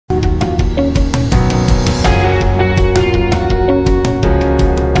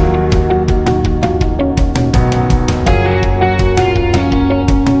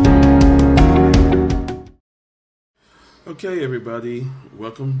Okay, everybody,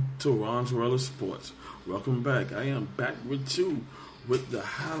 welcome to Ron's World of Sports. Welcome back. I am back with you with the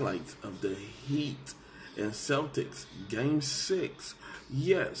highlights of the Heat and Celtics Game 6.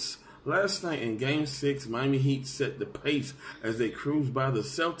 Yes, last night in Game 6, Miami Heat set the pace as they cruised by the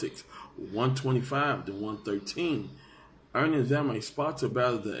Celtics 125 to 113, earning them a spot to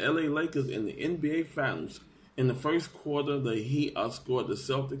battle the LA Lakers in the NBA Finals. In the first quarter, the Heat outscored the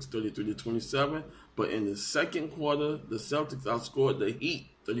Celtics 33 to 27, but in the second quarter, the Celtics outscored the Heat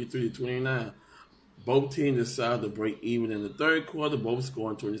 33 to 29. Both teams decided to break even in the third quarter, both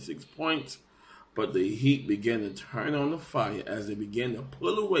scoring 26 points, but the Heat began to turn on the fire as they began to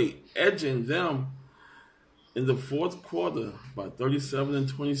pull away, edging them in the fourth quarter by 37 and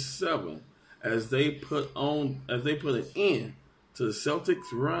 27 as they put an end to the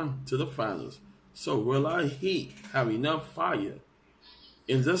Celtics' run to the finals. So will our Heat have enough fire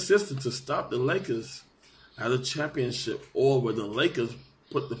in their system to stop the Lakers at a championship, or will the Lakers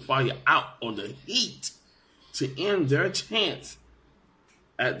put the fire out on the Heat to end their chance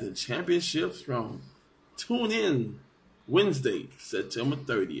at the championship throne? Tune in Wednesday, September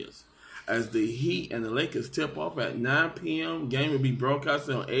 30th, as the Heat and the Lakers tip off at 9 p.m. Game will be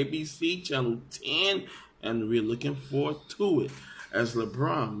broadcasted on ABC Channel 10, and we're looking forward to it as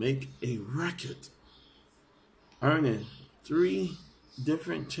LeBron make a record, earning 3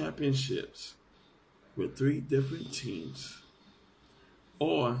 different championships with 3 different teams.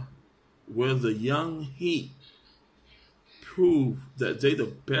 Or will the young Heat prove that they the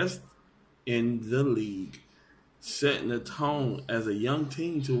best in the league, setting the tone as a young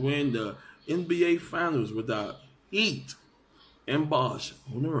team to win the NBA Finals without Heat and Bosh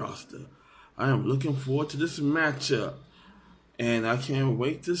on the roster? I am looking forward to this matchup, and I can't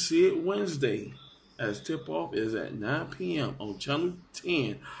wait to see it Wednesday, as tip-off is at 9 p.m. on Channel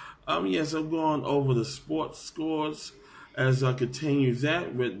 10. Yes, I'm going over the sports scores as I continue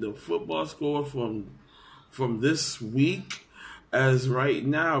that with the football score from this week. As right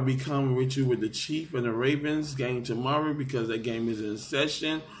now, I'll be coming with you with the Chiefs and the Ravens game tomorrow because that game is in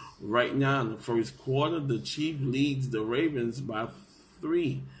session. Right now, in the first quarter, the Chiefs leads the Ravens by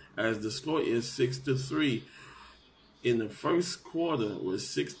 3, as the score is 6-3. In the first quarter, with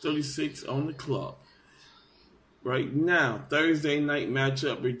 6:36 on the clock. Right now, Thursday night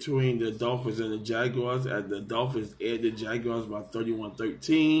matchup between the Dolphins and the Jaguars, as the Dolphins edge the Jaguars by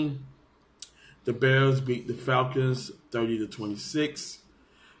 31-13. The Bears beat the Falcons 30-26.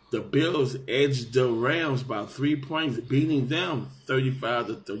 The Bills edged the Rams by 3 points, beating them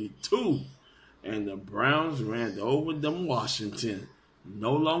 35-32. And the Browns ran over them Washington.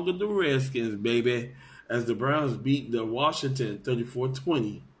 No longer the Redskins, baby, as the Browns beat the Washington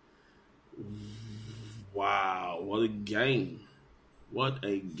 34-20. Wow, what a game. What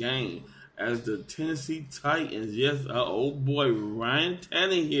a game. As the Tennessee Titans, yes, our old boy Ryan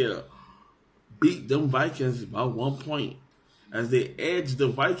Tannehill beat them Vikings by 1 point as they edged the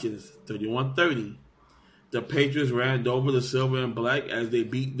Vikings 31-30. The Patriots ran over the Silver and Black as they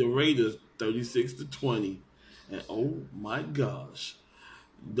beat the Raiders 36-20. And oh my gosh,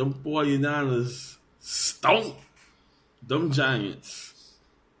 them 49ers stomped them Giants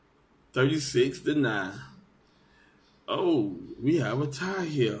 36-9. Oh, we have a tie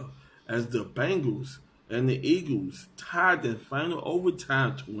here as the Bengals and the Eagles tied in final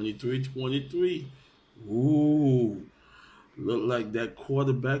overtime 23-23. Ooh, look like that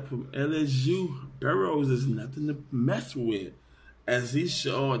quarterback from LSU, Burrows, is nothing to mess with, as he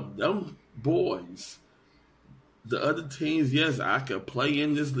showed them boys, the other teams, yes, I could play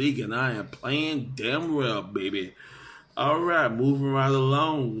in this league, and I am playing damn well, baby. All right, moving right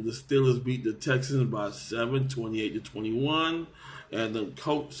along. The Steelers beat the Texans by 7, 28-21, and the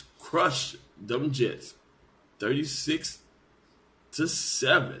Colts crushed them Jets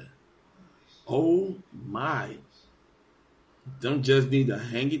 36-7. Oh my. Them Jets need to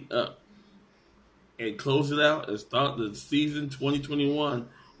hang it up and close it out and start the season 2021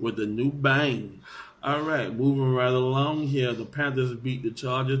 with a new bang. All right, moving right along here. The Panthers beat the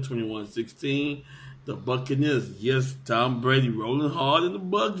Chargers 21-16. The Buccaneers, yes, Tom Brady rolling hard in the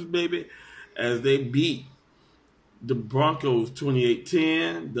Bucs, baby, as they beat the Broncos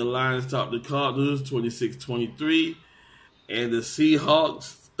 28-10. The Lions topped the Cardinals 26-23. And the Seahawks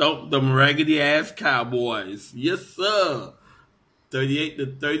stomped them raggedy-ass Cowboys. Yes, sir.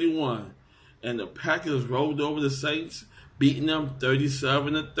 38-31. And the Packers rolled over the Saints, beating them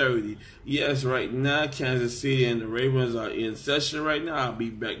 37-30. Yes, right now, Kansas City and the Ravens are in session right now. I'll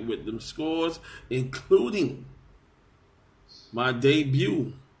be back with them scores, including my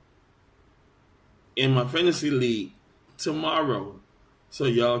debut in my fantasy league tomorrow So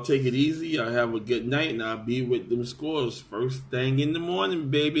y'all take it easy. Y'all have a good night, and I'll be with them scores first thing in the morning,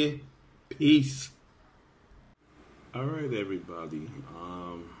 baby. Peace. All right, everybody.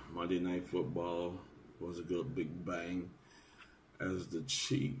 Monday Night Football was a good big bang as the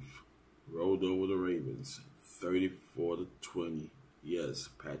Chiefs rolled over the Ravens, 34-20. Yes,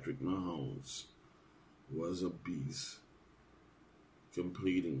 Patrick Mahomes was a beast,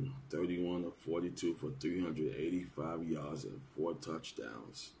 completing 31 of 42 for 385 yards and 4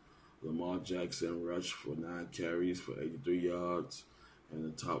 touchdowns. Lamar Jackson rushed for 9 carries for 83 yards, and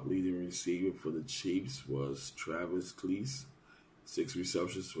the top leading receiver for the Chiefs was Travis Kelce, 6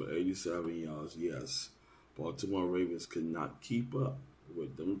 receptions for 87 yards. Yes, Baltimore Ravens could not keep up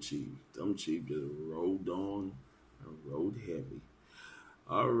with them Chiefs. Them Chiefs just rolled on and rode heavy.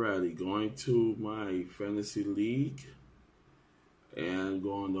 Alrighty, going to my fantasy league and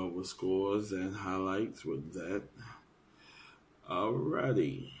going over scores and highlights with that.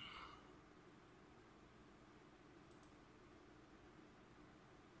 Alrighty.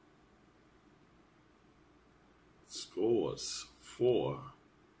 Scores for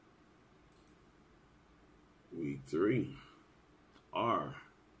week 3 are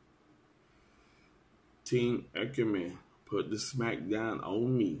Team Eckerman put the smack down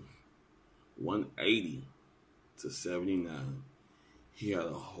on me, 180-79. He had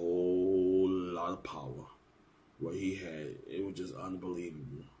a whole lot of power. What he had, it was just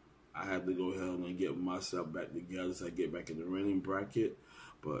unbelievable. I had to go ahead and get myself back together so I get back in the winning bracket.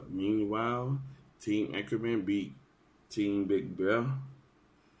 But meanwhile, Team Eckerman beat Team Big Bear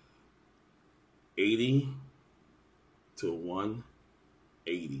 80-180.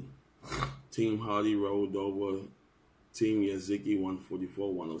 Team Hardy rolled over Team Yaziki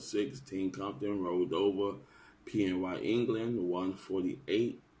 144-106. Team Compton rolled over PNY England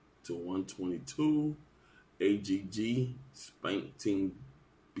 148-122. AGG spanked Team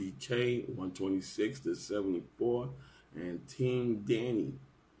BK 126-74. And Team Danny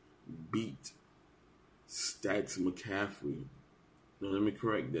beat Stacks McCaffrey. No, let me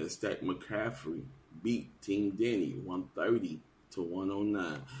correct that. Stack McCaffrey beat Team Danny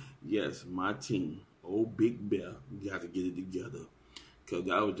 130-109. Yes, my team, old Big Bear, got to get it together. Because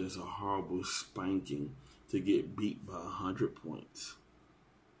that was just a horrible spanking to get beat by 100 points.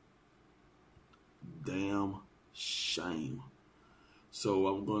 Damn shame. So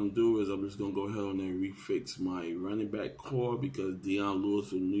what I'm going to do is I'm just going to go ahead and refix my running back core because Deion Lewis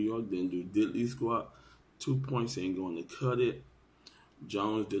from New York didn't do diddly squat. 2 points ain't going to cut it.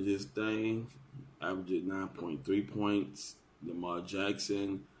 Jones did his thing, averaged 9.3 points. Lamar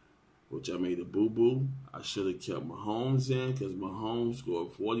Jackson, which I made a boo-boo. I should have kept Mahomes in because Mahomes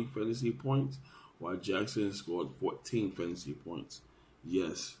scored 40 fantasy points while Jackson scored 14 fantasy points.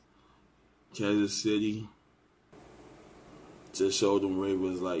 Yes, Kansas City just showed them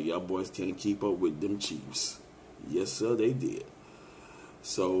Ravens like, y'all boys can't keep up with them Chiefs. Yes, sir, they did.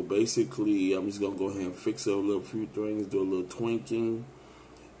 So basically, I'm just going to go ahead and fix up a little few things, do a little twinking,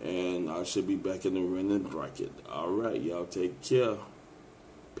 and I should be back in the winning bracket. All right, y'all take care.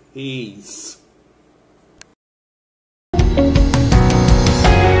 Peace.